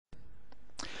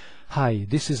Hi,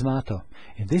 this is Mato.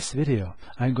 In this video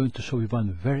I'm going to show you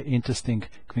one very interesting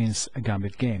Queen's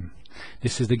Gambit game.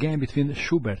 This is the game between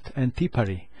Schubert and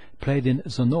Tipary, played in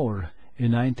Szoenor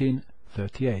in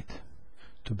 1938.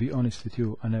 To be honest with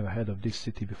you, I never heard of this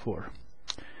city before.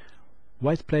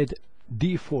 White played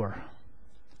d4,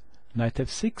 knight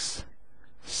f6,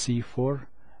 c4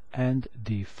 and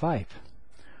d5.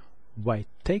 White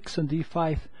takes on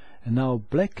d5, and now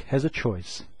black has a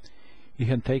choice. He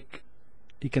can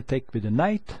take with the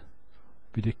knight,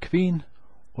 with the queen,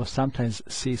 or sometimes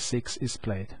c6 is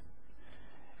played.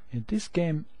 In this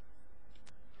game,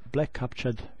 black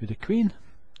captured with the queen,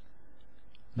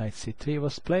 knight c3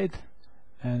 was played,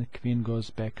 and queen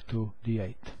goes back to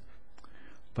d8.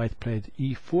 White played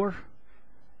e4,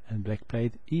 and black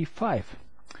played e5.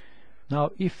 Now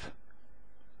if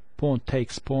pawn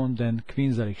takes pawn, then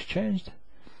queens are exchanged,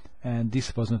 and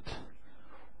this wasn't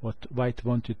what white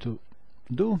wanted to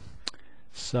do.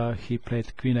 So he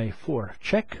played queen a4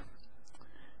 check,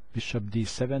 bishop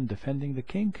d7 defending the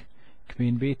king,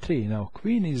 queen b3. Now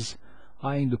queen is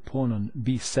eyeing the pawn on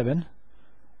b7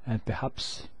 and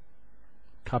perhaps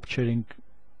capturing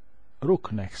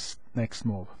rook next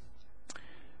move.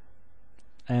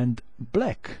 And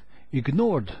black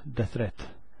ignored the threat,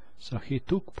 so he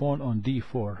took pawn on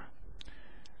d4.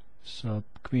 So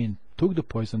queen took the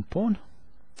poisoned pawn,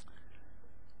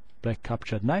 black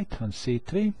captured knight on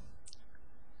c3,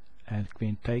 and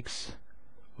queen takes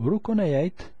rook on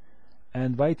a8,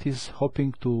 and white is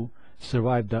hoping to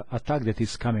survive the attack that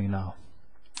is coming now.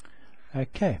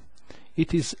 Okay,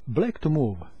 it is black to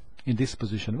move in this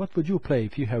position. What would you play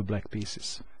if you have black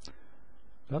pieces?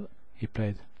 Well, he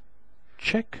played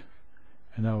check,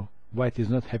 and now white is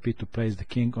not happy to place the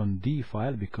king on d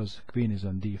file because queen is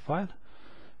on d file,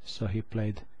 so he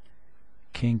played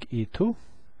king e2,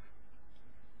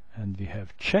 and we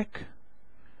have check.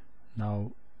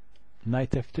 Now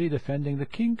knight f3 defending the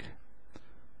king,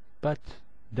 but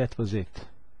that was it.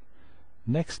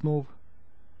 Next move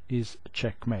is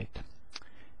checkmate.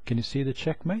 Can you see the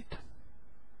checkmate?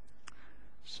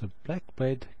 So black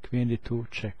played queen d2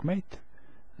 checkmate.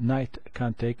 Knight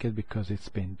can't take it because it's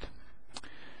pinned.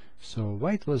 So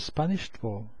white was punished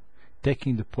for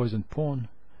taking the poisoned pawn,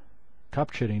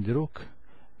 capturing the rook,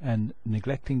 and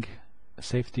neglecting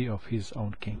safety of his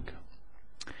own king.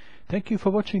 Thank you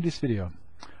for watching this video.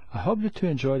 I hope that you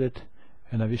enjoyed it,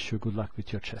 and I wish you good luck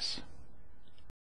with your chess.